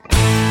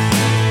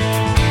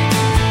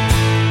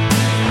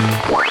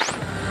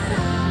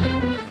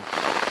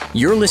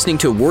You're listening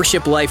to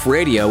Worship Life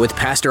Radio with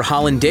Pastor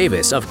Holland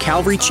Davis of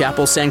Calvary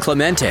Chapel San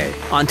Clemente.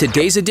 On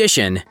today's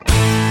edition,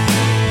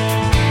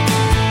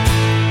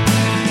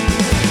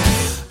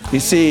 you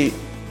see,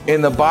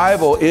 in the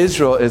Bible,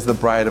 Israel is the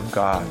bride of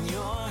God,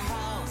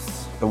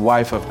 the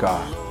wife of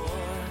God.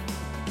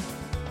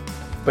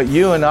 But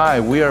you and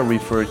I, we are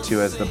referred to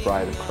as the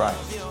bride of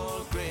Christ.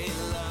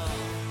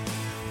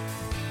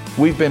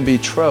 We've been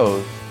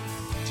betrothed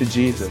to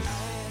Jesus.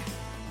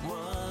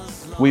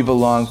 We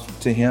belong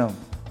to Him.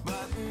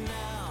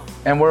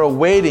 And we're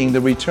awaiting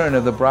the return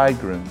of the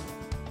bridegroom.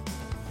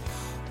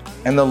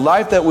 And the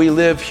life that we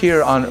live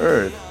here on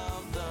earth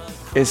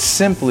is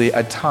simply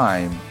a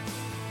time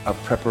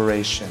of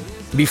preparation.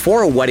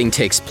 Before a wedding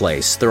takes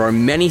place, there are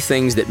many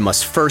things that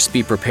must first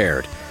be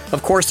prepared.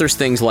 Of course, there's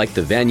things like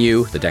the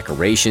venue, the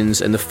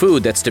decorations, and the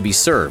food that's to be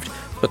served.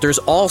 But there's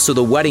also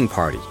the wedding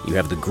party. You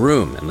have the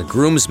groom and the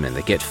groomsmen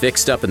that get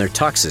fixed up in their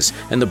tuxes,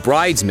 and the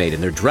bridesmaid in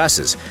their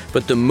dresses.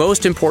 But the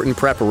most important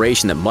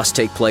preparation that must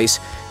take place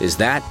is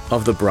that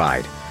of the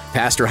bride.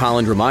 Pastor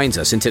Holland reminds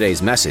us in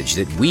today's message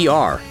that we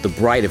are the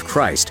bride of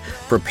Christ,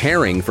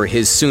 preparing for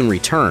His soon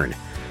return.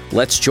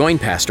 Let's join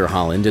Pastor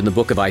Holland in the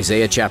book of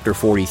Isaiah chapter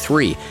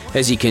 43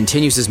 as he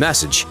continues his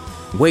message,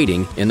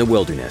 Waiting in the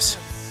Wilderness.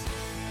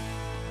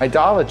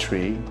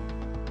 Idolatry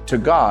to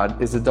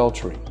God is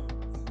adultery.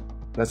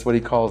 That's what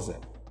He calls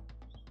it.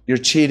 You're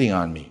cheating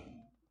on me.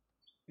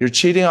 You're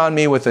cheating on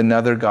me with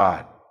another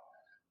God.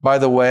 By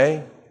the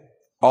way,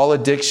 all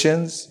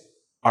addictions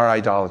are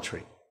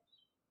idolatry.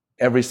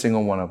 Every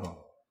single one of them.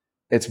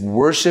 It's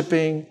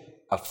worshiping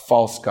a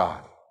false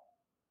God.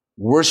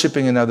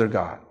 Worshiping another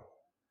God.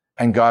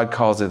 And God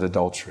calls it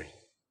adultery.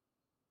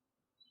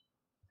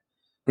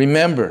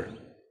 Remember,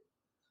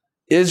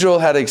 Israel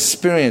had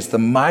experienced the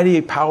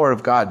mighty power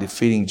of God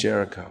defeating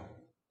Jericho.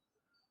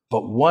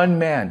 But one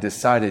man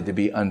decided to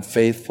be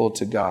unfaithful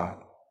to God.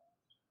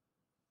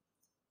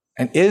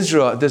 And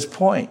Israel at this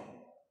point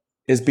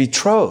is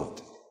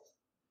betrothed.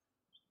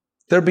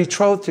 They're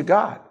betrothed to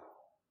God.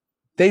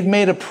 They've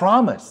made a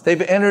promise.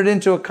 They've entered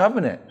into a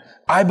covenant.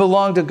 I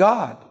belong to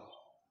God.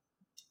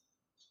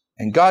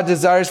 And God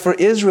desires for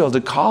Israel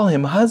to call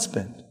him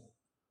husband.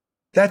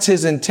 That's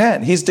His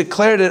intent. He's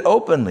declared it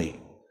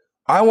openly.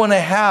 I want to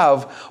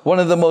have one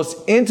of the most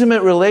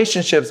intimate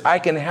relationships I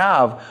can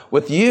have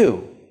with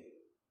you.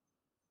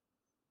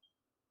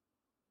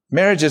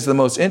 Marriage is the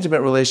most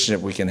intimate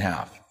relationship we can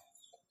have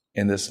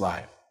in this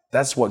life.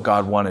 That's what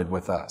God wanted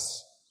with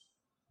us.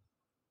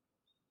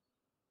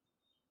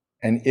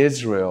 And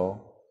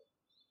Israel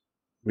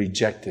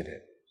rejected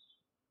it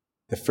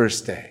the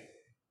first day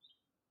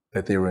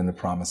that they were in the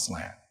promised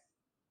land.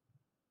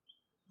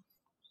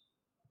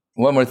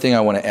 One more thing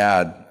I want to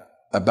add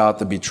about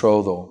the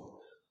betrothal.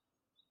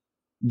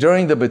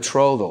 During the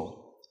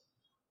betrothal,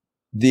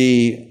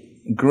 the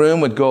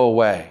groom would go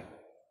away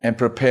and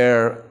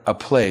prepare a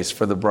place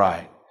for the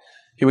bride.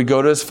 He would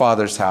go to his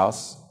father's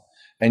house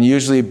and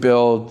usually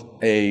build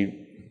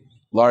a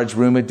large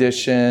room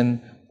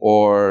addition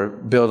or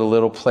build a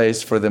little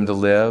place for them to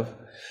live.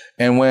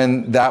 And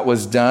when that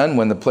was done,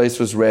 when the place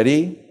was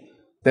ready,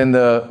 then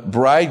the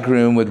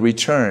bridegroom would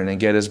return and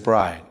get his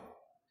bride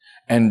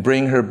and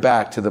bring her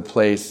back to the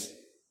place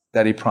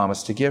that He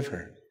promised to give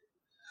her.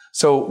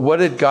 So what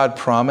did God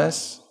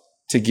promise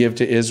to give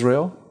to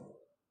Israel?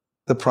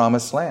 The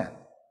promised land.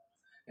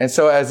 And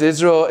so as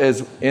Israel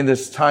is in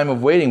this time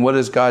of waiting, what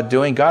is God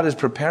doing? God is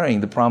preparing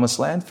the promised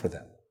land for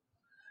them.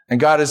 And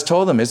God has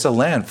told them it's a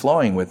land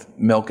flowing with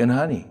milk and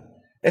honey.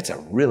 It's a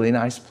really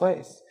nice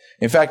place.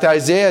 In fact,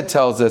 Isaiah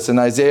tells us in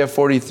Isaiah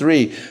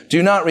 43,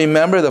 do not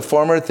remember the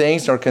former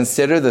things nor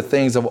consider the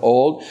things of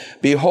old.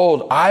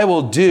 Behold, I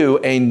will do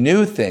a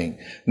new thing.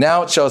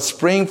 Now it shall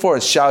spring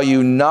forth. Shall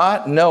you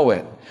not know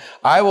it?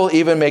 I will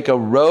even make a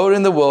road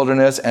in the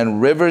wilderness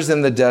and rivers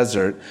in the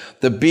desert.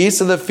 The beasts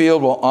of the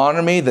field will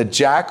honor me, the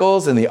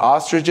jackals and the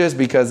ostriches,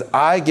 because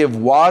I give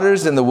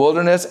waters in the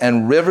wilderness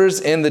and rivers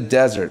in the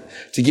desert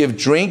to give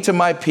drink to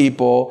my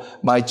people,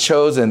 my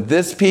chosen.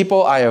 This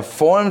people I have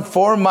formed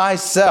for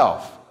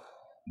myself.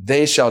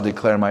 They shall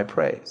declare my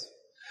praise.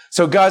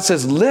 So God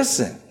says,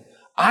 listen,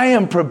 I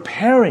am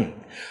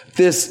preparing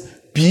this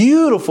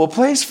beautiful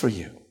place for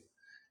you.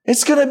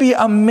 It's going to be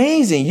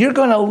amazing. You're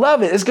going to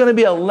love it. It's going to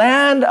be a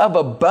land of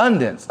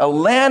abundance, a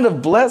land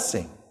of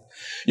blessing.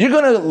 You're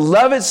going to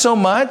love it so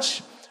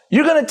much,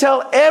 you're going to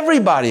tell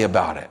everybody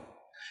about it.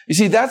 You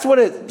see, that's what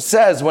it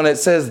says when it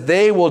says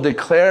they will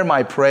declare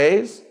my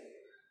praise.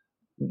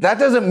 That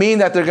doesn't mean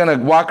that they're going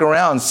to walk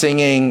around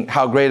singing,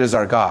 how great is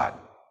our God.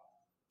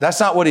 That's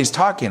not what He's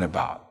talking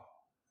about.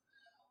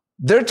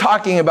 They're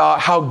talking about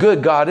how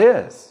good God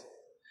is.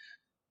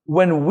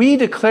 When we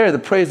declare the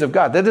praise of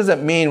God, that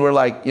doesn't mean we're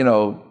like,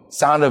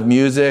 Sound of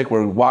Music,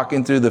 we're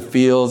walking through the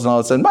fields and all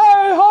of a sudden, my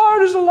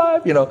heart is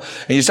alive,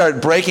 and you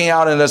start breaking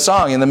out in a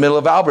song in the middle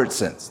of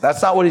Albertsons.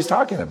 That's not what He's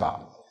talking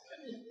about.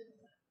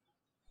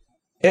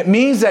 It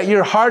means that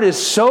your heart is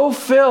so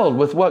filled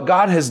with what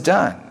God has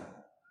done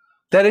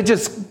that it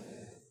just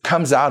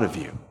comes out of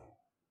you.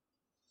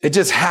 It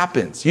just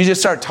happens. You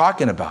just start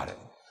talking about it.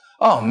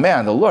 oh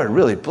man, the Lord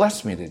really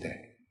blessed me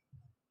today.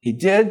 He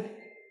did?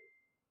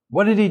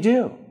 What did he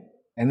do?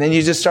 And then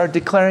you just start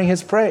declaring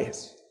his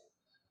praise.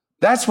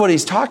 That's what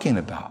he's talking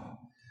about.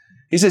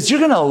 He says, you're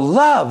going to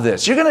love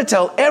this. You're going to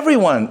tell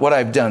everyone what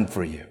I've done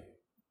for you.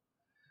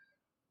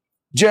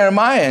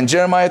 Jeremiah in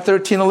Jeremiah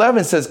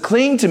 13:11 says,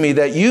 cling to me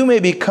that you may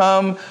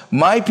become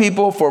my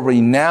people for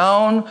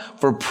renown,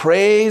 for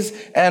praise,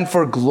 and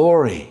for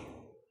glory.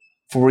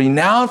 For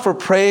renown, for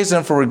praise,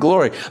 and for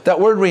glory.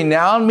 That word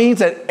renown means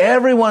that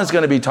everyone is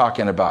going to be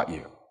talking about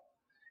you.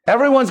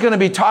 Everyone's going to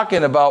be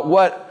talking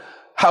about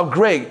how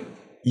great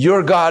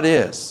your God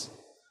is.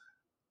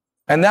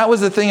 And that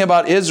was the thing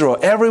about Israel.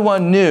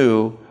 Everyone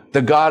knew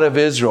the God of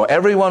Israel.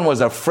 Everyone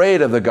was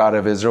afraid of the God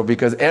of Israel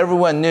because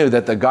everyone knew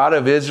that the God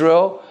of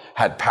Israel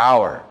had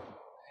power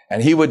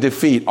and he would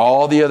defeat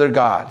all the other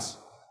gods.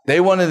 They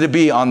wanted to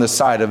be on the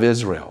side of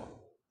Israel.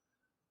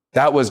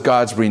 That was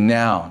God's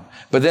renown.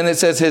 But then it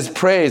says his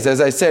praise.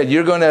 As I said,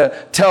 you're going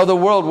to tell the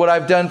world what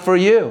I've done for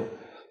you.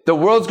 The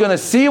world's going to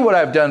see what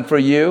I've done for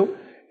you.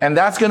 And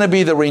that's going to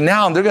be the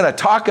renown. They're going to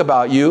talk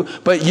about you,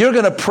 but you're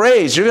going to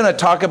praise. You're going to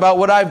talk about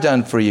what I've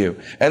done for you.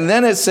 And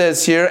then it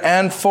says here,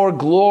 and for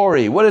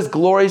glory. What is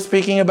glory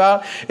speaking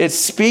about? It's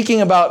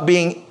speaking about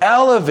being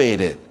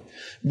elevated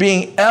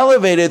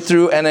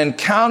through an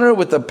encounter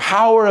with the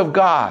power of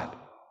God.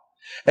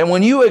 And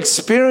when you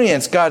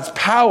experience God's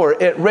power,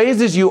 it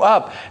raises you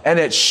up and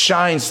it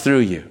shines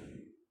through you.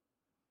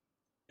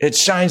 It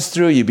shines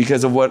through you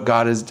because of what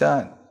God has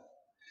done.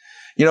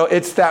 You know,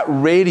 it's that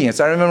radiance.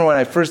 I remember when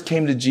I first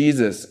came to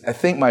Jesus, I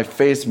think my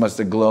face must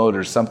have glowed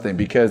or something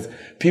because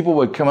people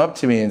would come up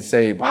to me and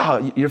say,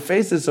 wow, your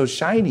face is so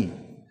shiny.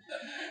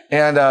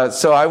 And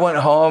so I went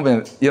home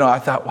and, I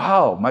thought,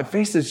 wow, my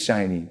face is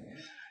shiny.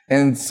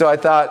 And so I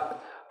thought,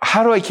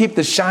 how do I keep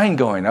the shine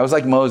going? I was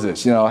like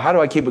Moses, how do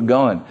I keep it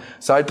going?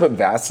 So I'd put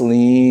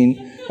Vaseline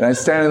and I'd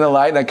stand in the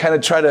light and I kind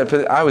of try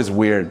to I was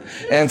weird.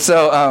 And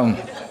so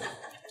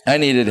I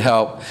needed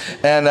help.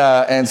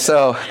 And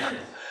so,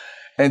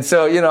 I'm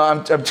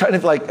trying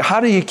to how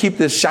do you keep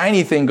this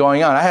shiny thing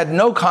going on? I had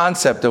no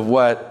concept of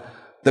what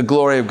the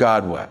glory of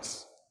God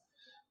was.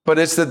 But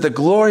it's that the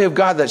glory of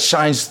God that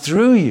shines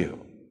through you.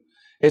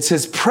 It's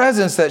his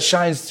presence that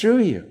shines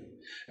through you.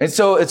 And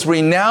so it's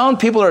renowned.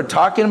 People are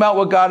talking about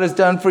what God has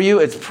done for you.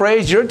 It's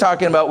praise. You're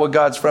talking about what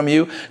God's from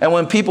you. And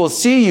when people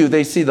see you,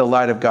 they see the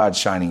light of God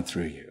shining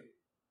through you.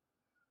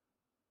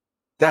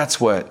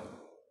 That's what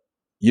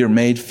you're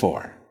made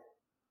for.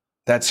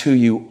 That's who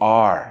you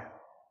are.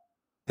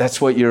 That's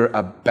what you're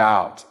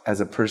about as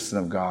a person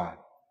of God.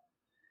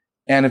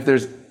 And if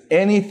there's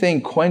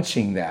anything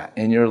quenching that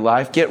in your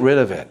life, get rid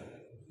of it.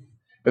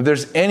 If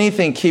there's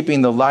anything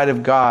keeping the light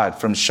of God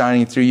from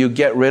shining through you,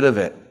 get rid of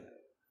it.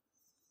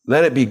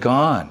 Let it be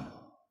gone.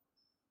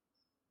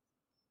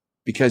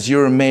 Because you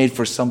were made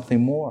for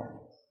something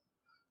more.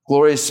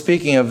 Gloria is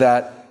speaking of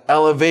that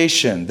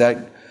elevation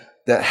that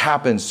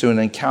happens through an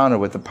encounter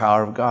with the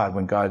power of God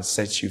when God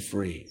sets you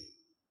free.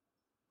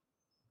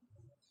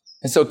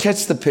 And so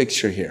catch the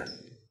picture here.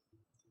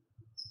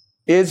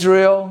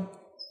 Israel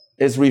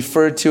is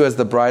referred to as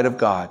the bride of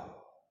God.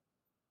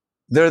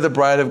 They're the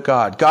bride of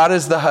God. God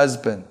is the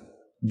husband.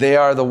 They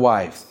are the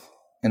wife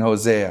in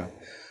Hosea.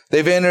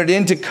 They've entered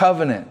into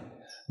covenant.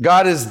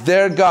 God is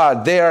their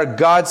God. They are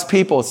God's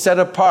people, set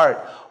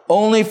apart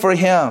only for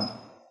him.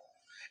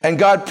 And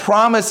God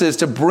promises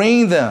to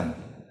bring them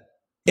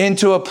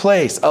into a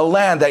place, a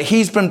land that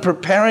he's been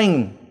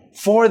preparing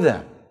for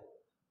them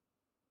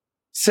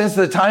since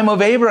the time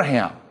of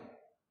Abraham.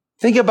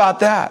 Think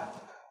about that.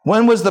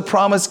 When was the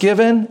promise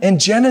given? In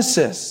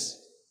Genesis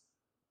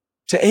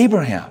to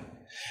Abraham.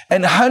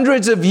 And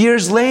hundreds of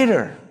years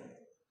later,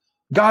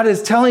 God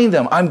is telling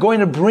them, I'm going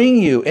to bring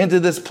you into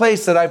this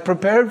place that I've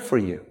prepared for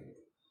you.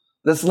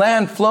 This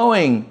land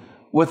flowing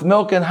with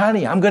milk and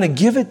honey. I'm going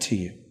to give it to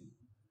you.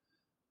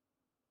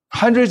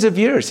 Hundreds of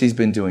years he's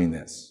been doing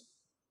this,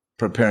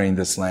 preparing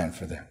this land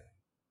for them.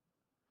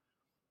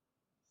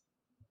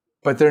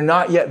 But they're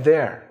not yet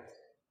there.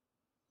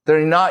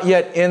 They're not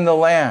yet in the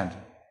land.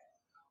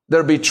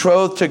 They're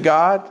betrothed to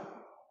God,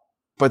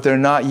 but they're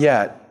not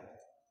yet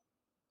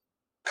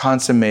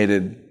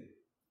consummated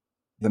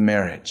the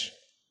marriage.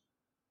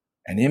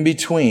 And in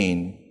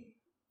between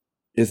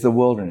is the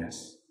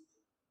wilderness,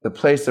 the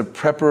place of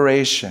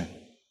preparation,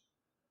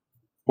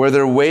 where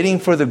they're waiting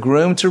for the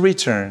groom to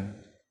return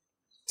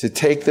to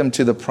take them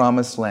to the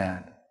promised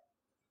land.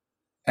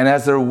 And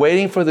as they're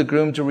waiting for the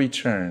groom to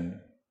return,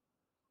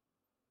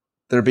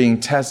 they're being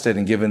tested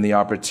and given the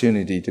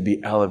opportunity to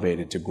be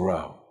elevated, to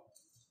grow.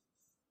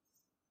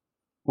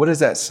 What does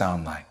that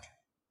sound like?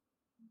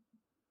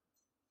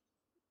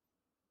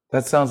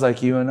 That sounds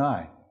like you and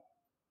I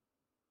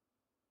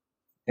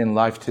in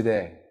life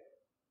today.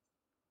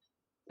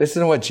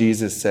 Listen to what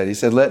Jesus said. He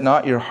said, let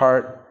not your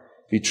heart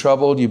be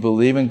troubled. You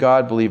believe in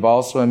God, believe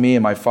also in me.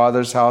 In my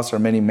Father's house are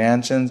many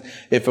mansions.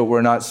 If it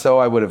were not so,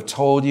 I would have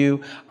told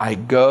you. I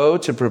go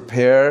to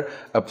prepare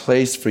a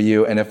place for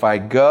you. And if I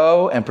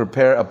go and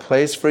prepare a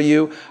place for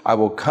you, I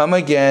will come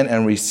again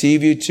and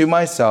receive you to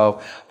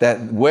myself,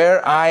 that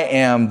where I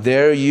am,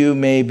 there you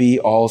may be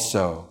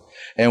also.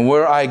 And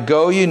where I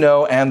go, you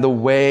know, and the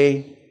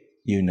way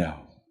you know.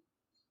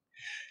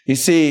 You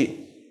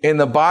see, in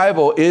the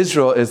Bible,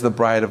 Israel is the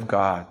bride of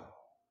God,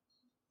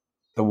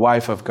 the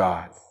wife of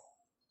God.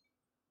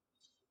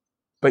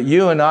 But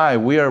you and I,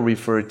 we are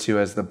referred to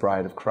as the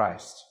bride of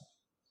Christ.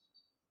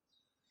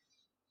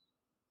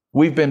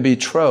 We've been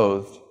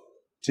betrothed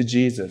to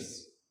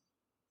Jesus.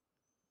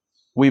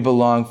 We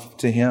belong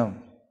to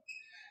him.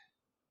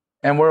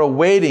 And we're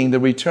awaiting the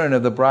return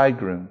of the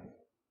bridegroom.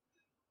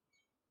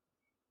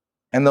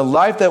 And the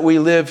life that we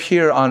live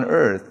here on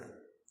earth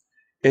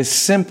is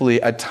simply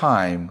a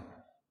time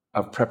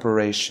of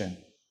preparation.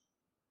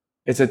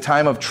 It's a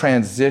time of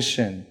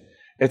transition.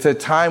 It's a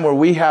time where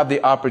we have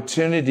the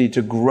opportunity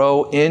to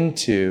grow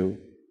into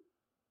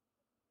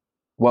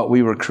what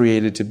we were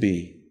created to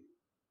be,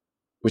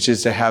 which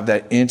is to have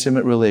that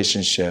intimate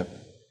relationship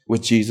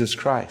with Jesus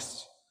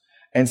Christ.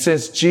 And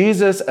since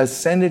Jesus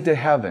ascended to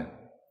heaven,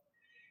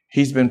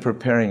 he's been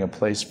preparing a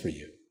place for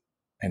you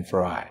and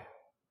for I.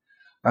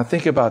 Now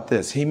think about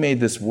this. He made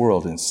this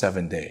world in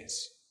 7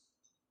 days.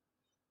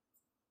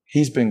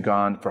 He's been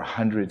gone for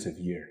hundreds of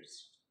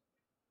years.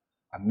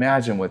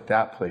 Imagine what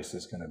that place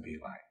is going to be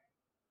like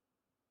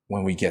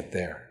when we get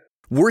there.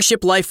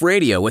 Worship Life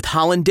Radio with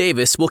Holland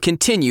Davis will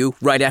continue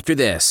right after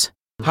this.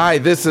 Hi,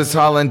 this is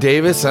Holland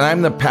Davis, and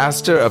I'm the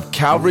pastor of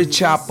Calvary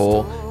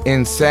Chapel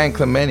in San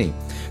Clemente.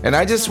 And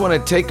I just want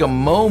to take a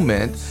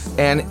moment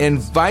and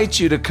invite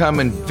you to come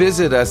and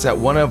visit us at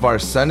one of our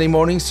Sunday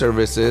morning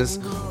services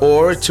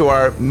or to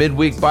our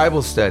midweek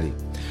Bible study.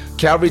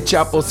 Calvary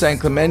Chapel San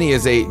Clemente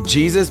is a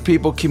Jesus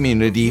People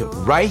community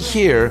right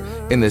here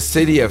in the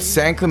city of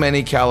San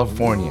Clemente,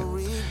 California.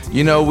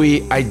 You know,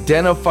 we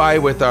identify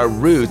with our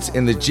roots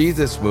in the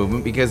Jesus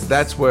movement because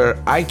that's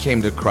where I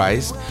came to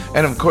Christ.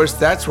 And of course,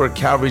 that's where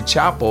Calvary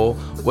Chapel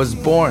was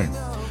born.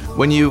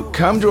 When you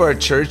come to our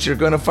church, you're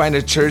going to find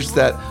a church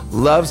that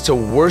loves to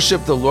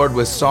worship the Lord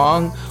with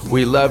song.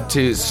 We love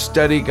to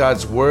study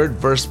God's word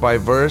verse by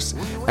verse,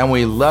 and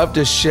we love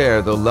to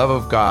share the love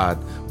of God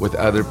with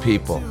other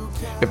people.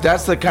 If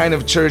that's the kind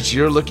of church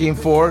you're looking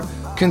for,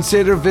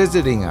 consider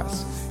visiting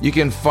us. You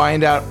can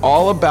find out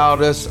all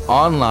about us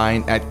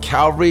online at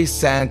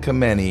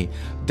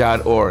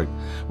calvarysanclemente.org.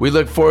 We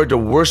look forward to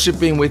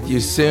worshiping with you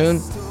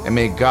soon, and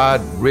may God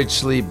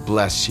richly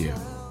bless you.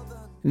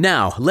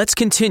 Now, let's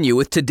continue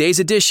with today's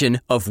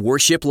edition of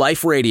Worship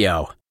Life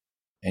Radio.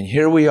 And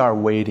here we are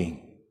waiting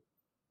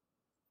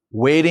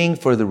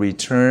for the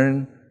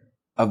return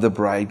of the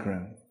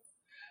bridegroom.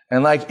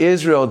 And like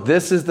Israel,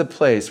 this is the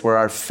place where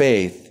our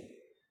faith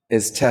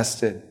is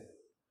tested.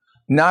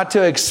 Not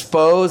to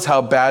expose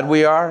how bad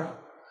we are,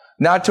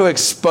 not to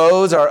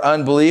expose our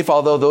unbelief,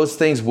 although those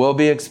things will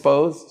be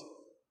exposed,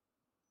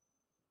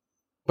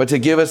 but to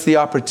give us the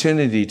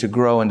opportunity to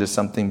grow into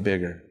something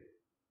bigger.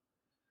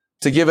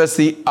 To give us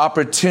the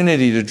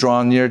opportunity to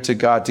draw near to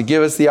God, to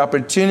give us the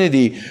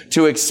opportunity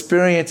to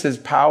experience his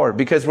power,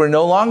 because we're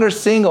no longer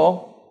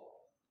single.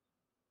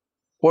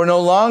 We're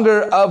no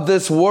longer of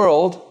this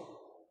world,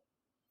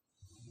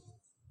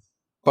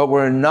 but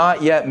we're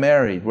not yet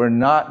married.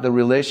 The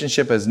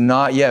relationship has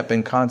not yet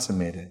been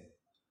consummated.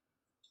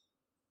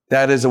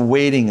 That is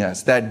awaiting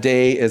us. That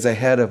day is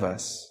ahead of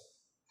us.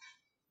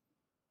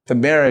 The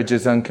marriage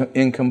is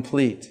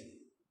incomplete.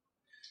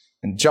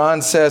 And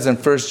John says in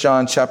 1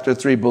 John chapter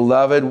 3,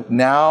 Beloved,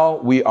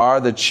 now we are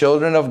the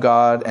children of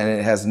God, and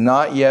it has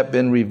not yet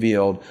been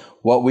revealed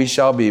what we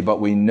shall be, but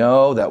we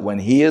know that when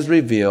he is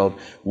revealed,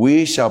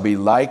 we shall be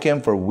like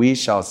him, for we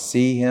shall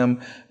see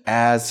him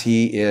as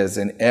he is.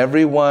 And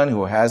everyone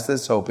who has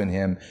this hope in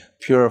him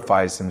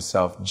purifies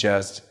himself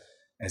just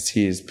as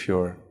he is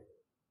pure.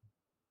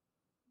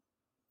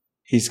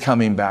 He's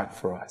coming back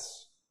for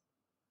us.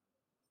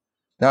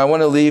 Now I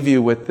want to leave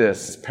you with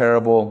this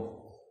parable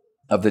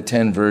of the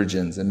 10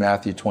 virgins in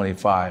Matthew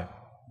 25.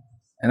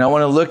 And I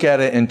want to look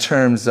at it in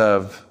terms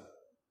of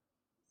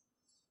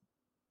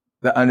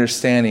the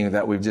understanding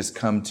that we've just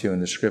come to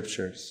in the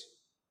scriptures.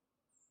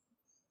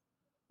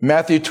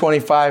 Matthew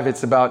 25,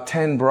 it's about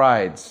 10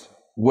 brides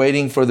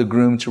waiting for the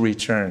groom to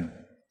return.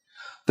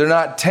 They're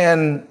not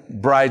 10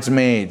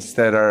 bridesmaids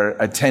that are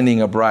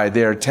attending a bride.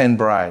 They are 10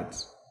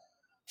 brides.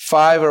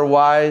 5 are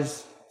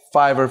wise,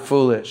 5 are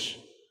foolish.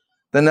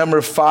 The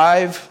number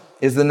 5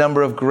 is the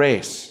number of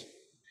grace.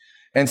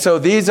 And so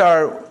these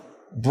are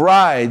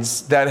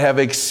brides that have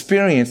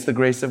experienced the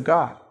grace of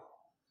God.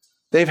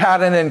 They've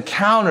had an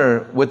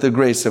encounter with the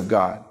grace of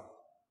God.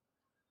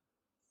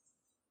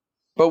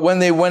 But when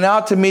they went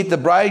out to meet the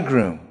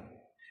bridegroom,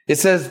 it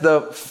says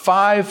the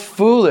 5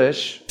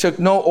 foolish took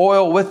no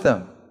oil with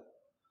them.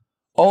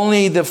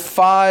 Only the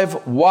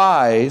 5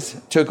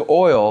 wise took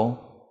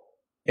oil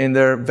in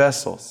their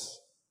vessels.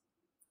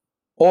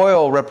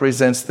 Oil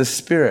represents the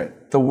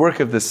Spirit. the work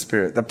of the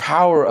Spirit, the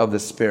power of the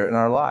Spirit in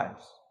our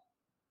lives.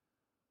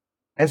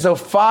 And so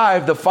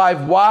the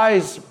five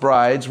wise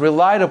brides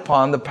relied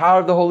upon the power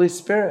of the Holy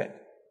Spirit.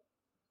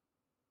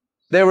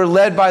 They were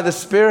led by the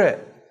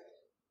Spirit.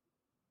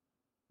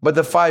 But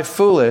the five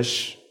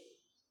foolish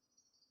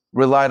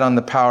relied on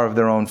the power of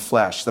their own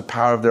flesh, the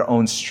power of their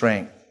own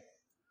strength,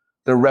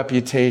 their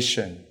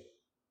reputation,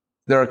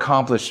 their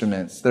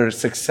accomplishments, their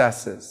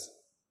successes.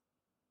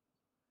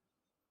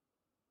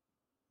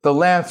 The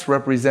lamps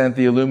represent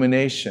the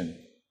illumination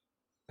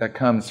that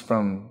comes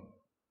from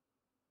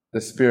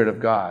the Spirit of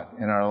God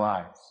in our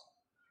lives.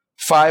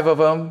 5 of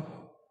them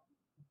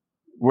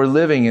were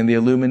living in the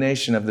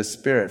illumination of the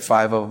Spirit.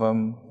 5 of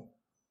them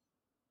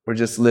were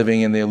just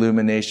living in the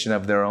illumination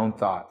of their own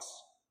thoughts,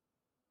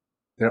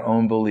 their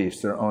own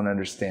beliefs, their own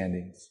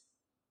understandings.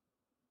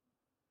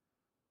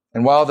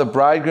 And while the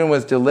bridegroom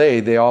was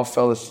delayed, they all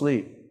fell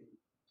asleep.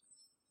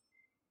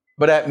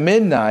 But at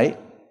midnight,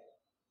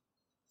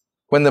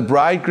 when the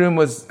bridegroom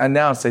was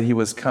announced that he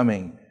was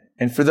coming,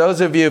 and for those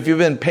of you, if you've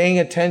been paying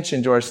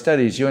attention to our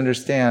studies, you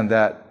understand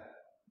that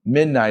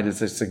midnight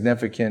is a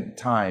significant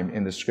time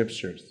in the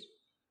scriptures.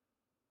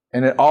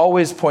 And it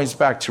always points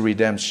back to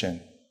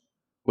redemption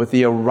with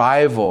the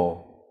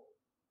arrival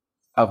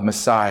of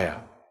Messiah.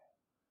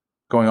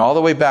 Going all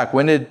the way back.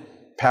 When did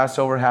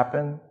Passover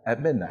happen?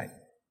 At midnight.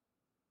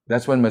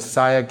 That's when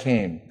Messiah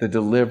came, the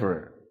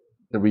deliverer,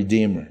 the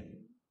redeemer.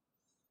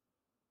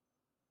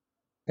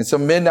 And so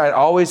midnight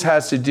always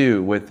has to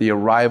do with the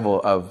arrival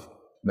of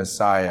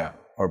Messiah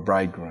or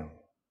bridegroom.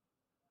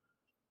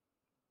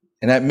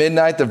 And at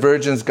midnight, the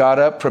virgins got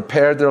up,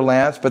 prepared their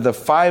lamps, but the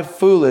 5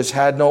 foolish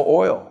had no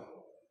oil.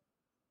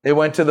 They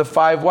went to the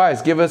 5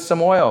 wise, give us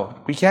some oil.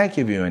 We can't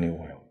give you any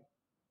oil.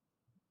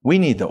 We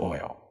need the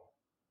oil.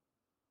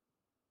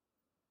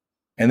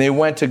 And they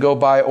went to go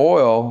buy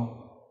oil,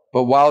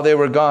 but while they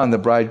were gone, the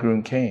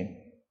bridegroom came.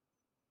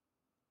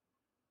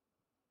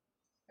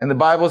 And the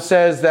Bible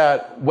says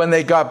that when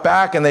they got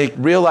back and they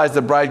realized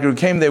the bridegroom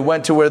came, they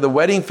went to where the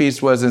wedding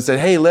feast was and said,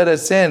 hey, let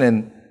us in.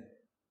 And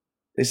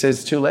they said,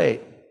 it's too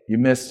late. You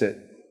missed it.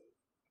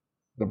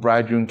 The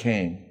bridegroom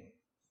came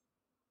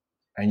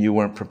and you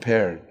weren't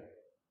prepared.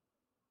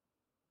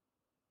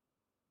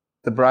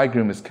 The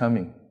bridegroom is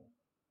coming.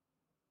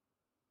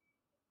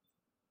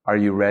 Are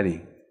you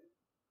ready?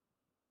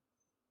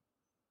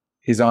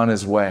 He's on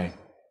his way.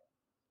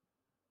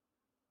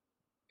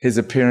 His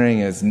appearing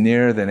is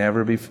nearer than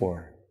ever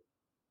before.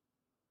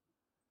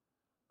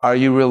 Are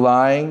you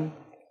relying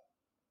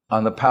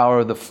on the power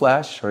of the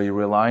flesh, or are you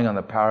relying on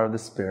the power of the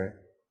Spirit?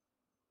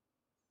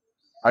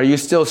 Are you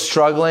still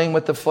struggling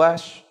with the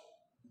flesh?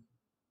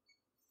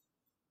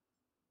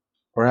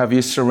 Or have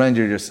you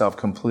surrendered yourself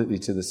completely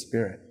to the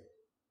Spirit?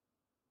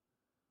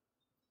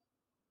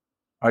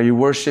 Are you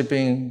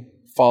worshiping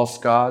false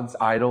gods,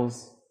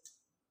 idols,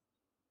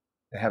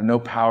 that have no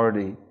power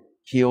to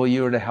heal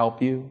you or to help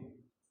you?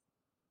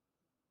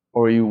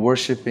 Or are you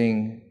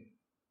worshiping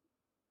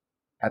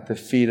at the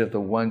feet of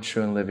the one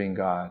true and living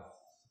God,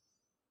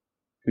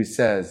 who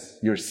says,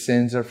 your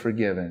sins are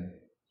forgiven,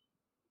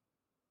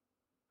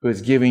 who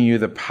is giving you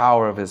the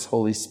power of his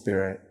Holy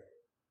Spirit?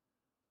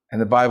 And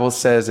the Bible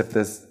says, if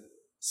this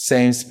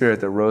same Spirit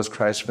that rose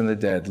Christ from the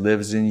dead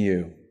lives in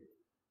you,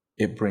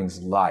 it brings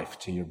life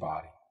to your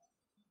body.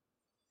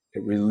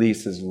 It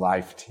releases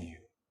life to you.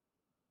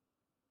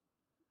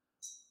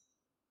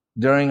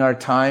 During our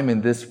time in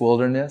this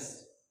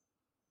wilderness,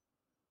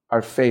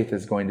 our faith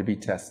is going to be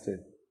tested.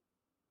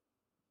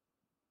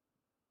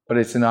 But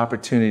it's an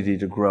opportunity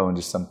to grow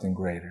into something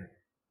greater.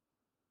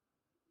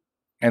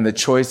 And the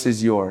choice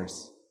is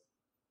yours.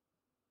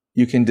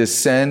 You can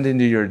descend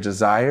into your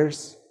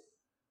desires,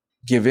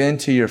 give in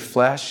to your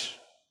flesh,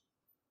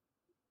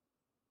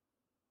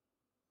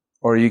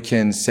 or you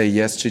can say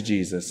yes to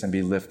Jesus and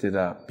be lifted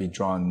up, be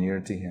drawn near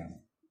to him.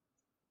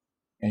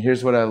 And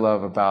here's what I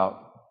love about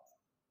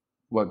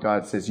what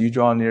God says: you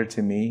draw near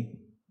to me,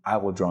 I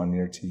will draw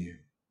near to you.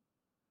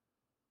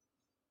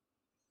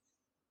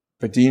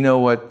 But do you know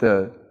what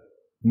the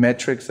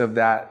metrics of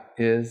that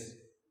is?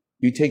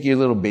 You take your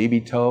little baby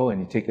toe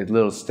and you take a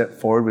little step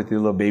forward with your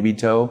little baby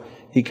toe,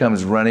 he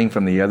comes running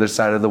from the other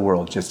side of the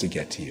world just to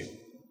get to you.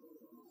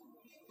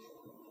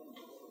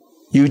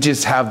 You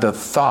just have the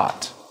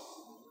thought,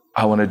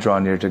 I want to draw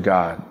near to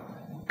God.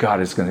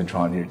 God is going to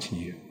draw near to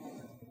you.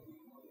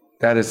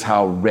 That is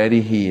how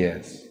ready he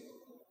is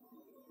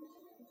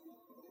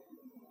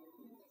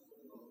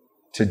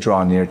to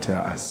draw near to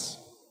us.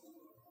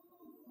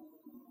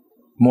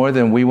 More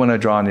than we want to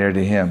draw near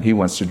to him, he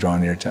wants to draw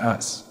near to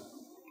us.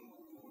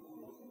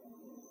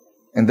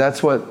 And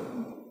that's what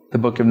the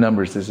book of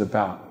Numbers is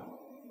about.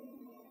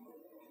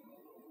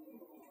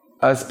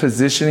 Us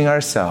positioning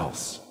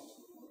ourselves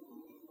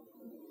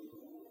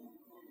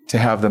to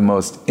have the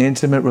most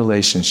intimate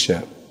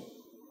relationship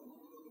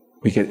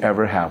we could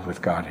ever have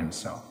with God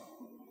himself.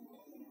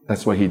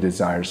 That's what he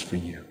desires for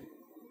you.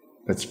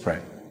 Let's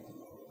pray.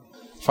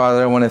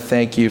 Father, I want to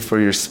thank you for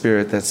your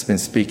Spirit that's been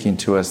speaking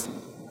to us.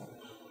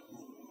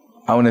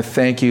 I want to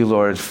thank you,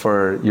 Lord,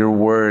 for your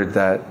word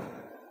that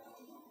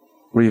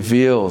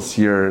reveals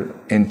your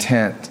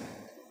intent,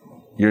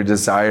 your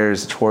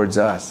desires towards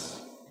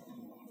us.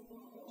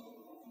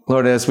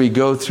 Lord, as we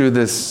go through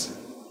this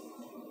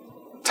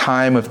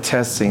time of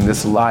testing,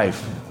 this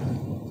life,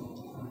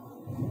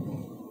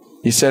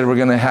 you said we're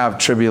going to have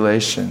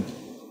tribulation.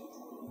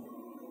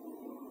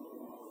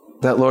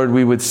 That, Lord,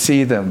 we would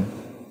see them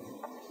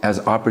as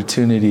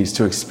opportunities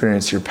to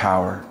experience your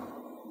power.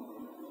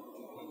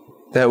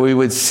 That we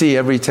would see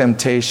every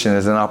temptation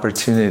as an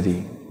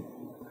opportunity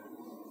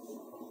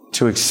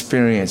to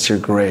experience your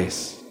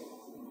grace,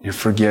 your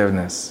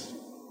forgiveness,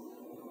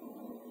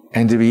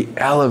 and to be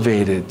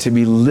elevated, to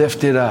be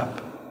lifted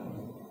up,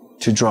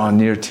 to draw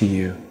near to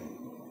you.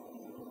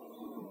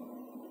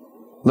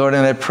 Lord,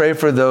 and I pray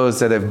for those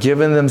that have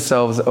given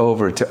themselves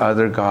over to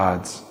other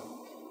gods.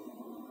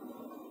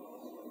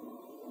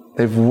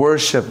 They've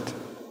worshiped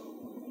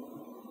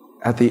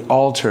at the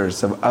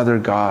altars of other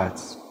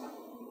gods.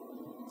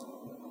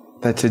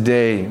 That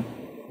today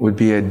would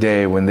be a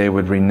day when they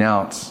would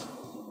renounce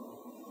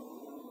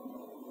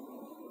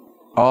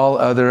all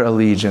other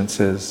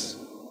allegiances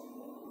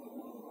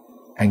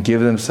and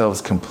give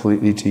themselves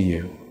completely to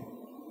you.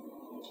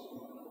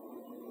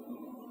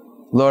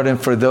 Lord, and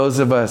for those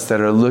of us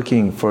that are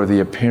looking for the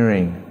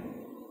appearing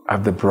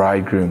of the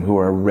bridegroom, who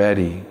are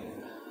ready,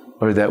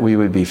 Lord, that we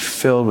would be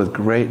filled with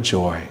great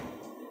joy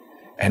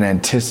and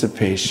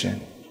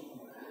anticipation,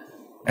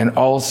 and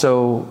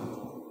also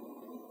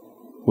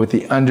with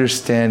the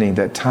understanding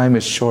that time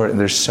is short and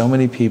there's so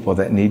many people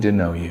that need to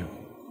know you.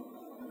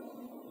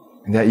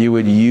 And that you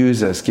would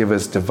use us, give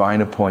us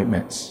divine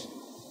appointments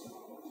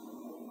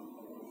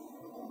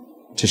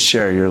to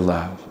share your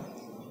love.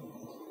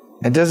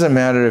 It doesn't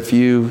matter if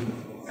you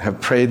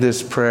have prayed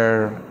this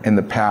prayer in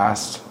the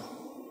past,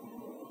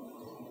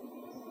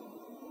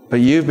 but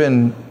you've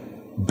been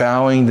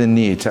bowing the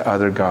knee to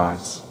other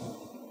gods.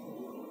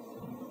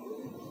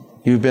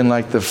 You've been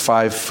like the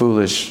 5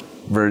 foolish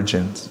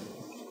virgins.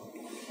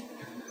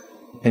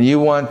 And you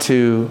want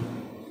to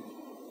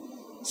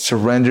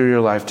surrender your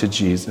life to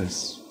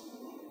Jesus.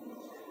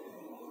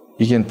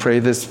 You can pray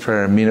this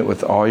prayer and mean it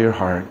with all your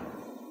heart.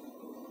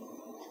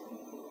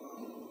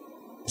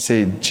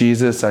 Say,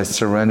 Jesus, I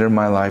surrender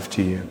my life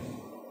to you.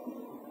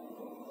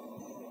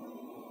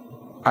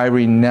 I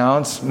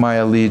renounce my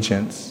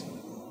allegiance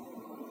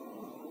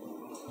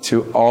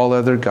to all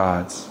other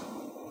gods.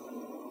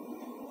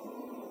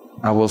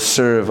 I will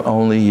serve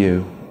only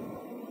you.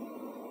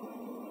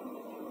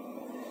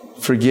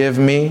 Forgive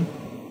me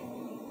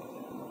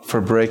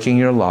for breaking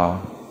your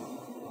law.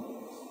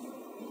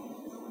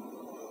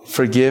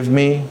 Forgive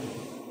me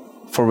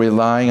for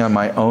relying on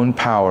my own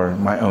power,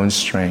 my own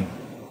strength.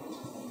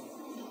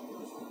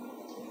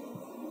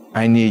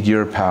 I need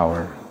your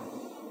power.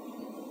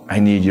 I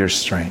need your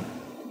strength.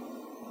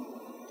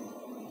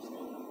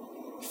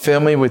 Fill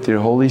me with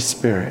your Holy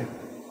Spirit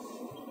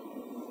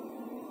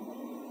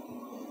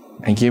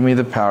and give me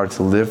the power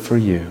to live for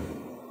you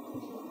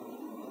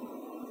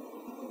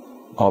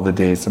all the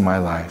days of my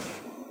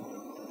life.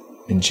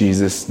 In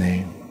Jesus'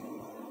 name.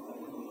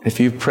 If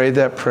you've prayed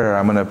that prayer,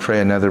 I'm going to pray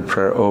another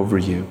prayer over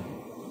you.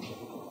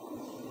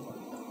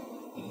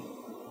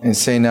 And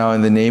say now,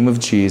 in the name of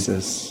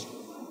Jesus,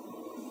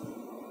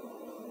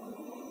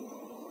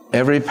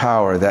 every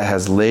power that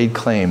has laid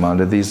claim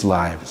onto these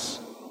lives,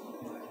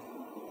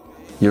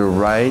 your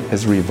right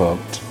is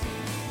revoked.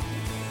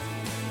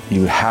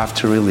 You have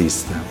to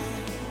release them.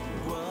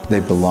 They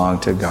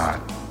belong to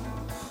God.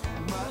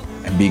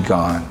 And be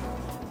gone.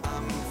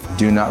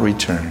 Do not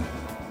return.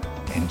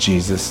 In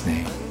Jesus'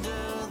 name.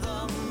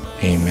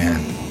 Amen.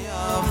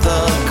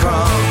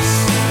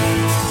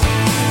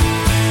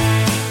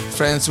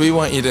 Friends, we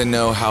want you to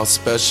know how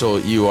special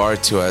you are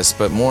to us,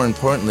 but more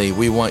importantly,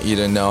 we want you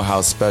to know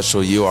how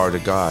special you are to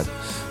God.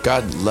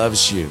 God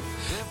loves you,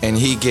 and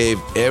He gave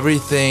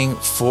everything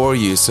for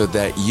you so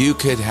that you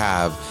could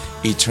have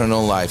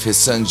eternal life. His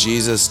Son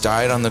Jesus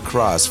died on the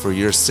cross for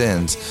your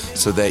sins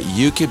so that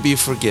you could be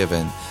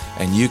forgiven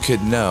and you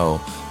could know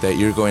that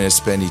you're going to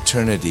spend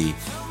eternity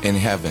in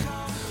heaven.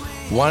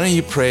 Why don't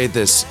you pray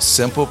this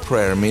simple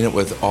prayer, mean it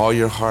with all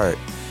your heart,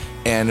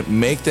 and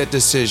make that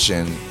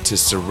decision to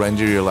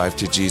surrender your life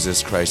to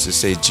Jesus Christ, to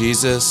say,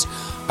 Jesus,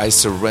 I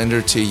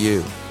surrender to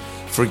you.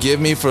 Forgive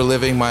me for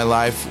living my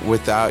life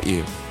without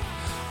you.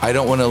 I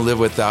don't want to live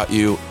without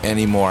you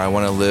anymore. I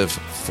want to live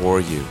for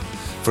you.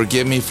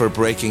 Forgive me for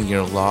breaking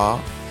your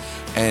law,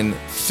 and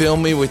fill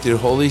me with your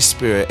Holy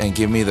Spirit and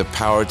give me the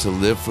power to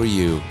live for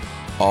you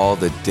all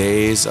the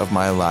days of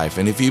my life.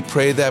 And if you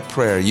pray that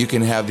prayer, you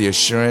can have the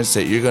assurance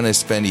that you're going to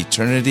spend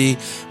eternity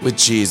with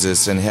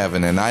Jesus in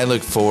heaven. And I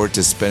look forward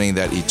to spending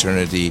that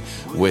eternity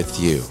with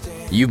you.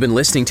 You've been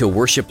listening to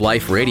Worship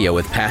Life Radio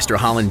with Pastor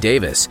Holland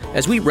Davis.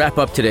 As we wrap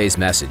up today's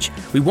message,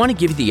 we want to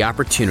give you the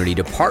opportunity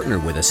to partner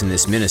with us in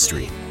this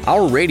ministry.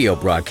 Our radio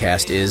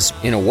broadcast is,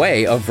 in a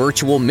way, a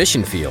virtual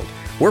mission field.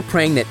 We're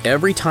praying that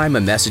every time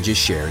a message is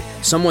shared,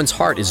 someone's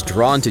heart is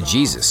drawn to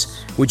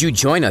Jesus. Would you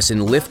join us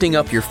in lifting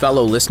up your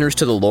fellow listeners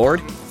to the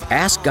Lord?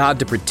 Ask God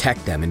to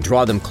protect them and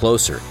draw them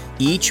closer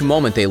each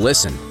moment they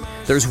listen.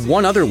 There's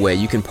one other way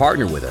you can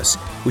partner with us.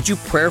 Would you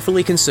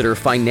prayerfully consider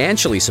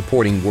financially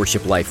supporting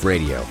Worship Life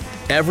Radio?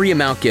 Every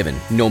amount given,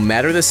 no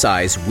matter the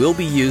size, will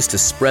be used to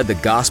spread the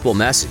gospel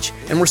message,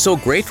 and we're so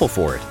grateful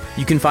for it.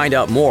 You can find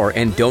out more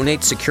and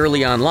donate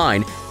securely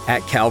online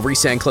at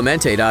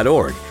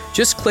calvarysanclemente.org.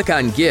 Just click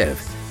on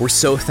Give. We're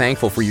so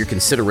thankful for your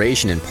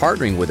consideration in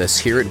partnering with us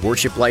here at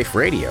Worship Life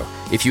Radio.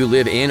 If you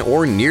live in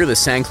or near the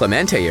San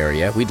Clemente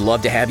area, we'd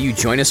love to have you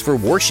join us for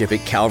worship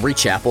at Calvary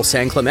Chapel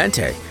San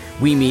Clemente.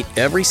 We meet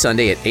every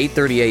Sunday at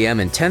 8:30 a.m.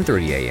 and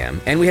 10:30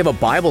 a.m., and we have a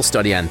Bible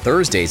study on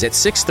Thursdays at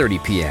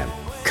 6:30 p.m.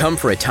 Come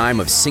for a time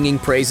of singing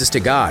praises to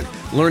God,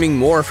 learning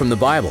more from the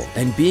Bible,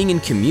 and being in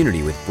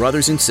community with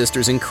brothers and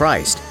sisters in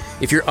Christ.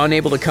 If you're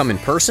unable to come in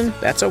person,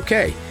 that's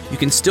okay. You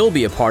can still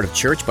be a part of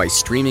church by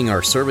streaming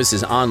our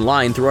services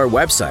online through our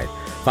website.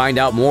 Find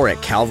out more at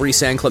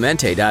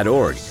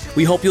calvarysanclemente.org.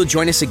 We hope you'll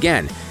join us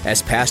again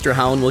as Pastor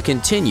Holland will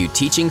continue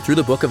teaching through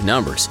the book of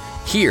Numbers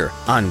here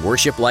on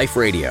Worship Life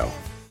Radio.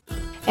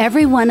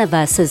 Every one of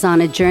us is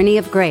on a journey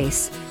of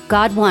grace.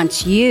 God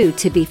wants you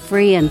to be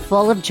free and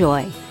full of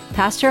joy.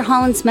 Pastor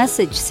Holland's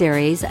message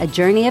series, A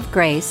Journey of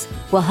Grace,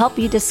 will help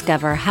you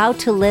discover how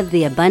to live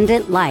the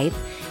abundant life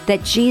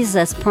that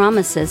Jesus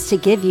promises to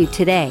give you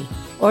today.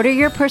 Order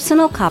your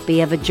personal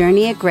copy of A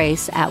Journey of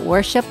Grace at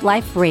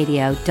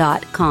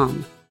worshipliferadio.com.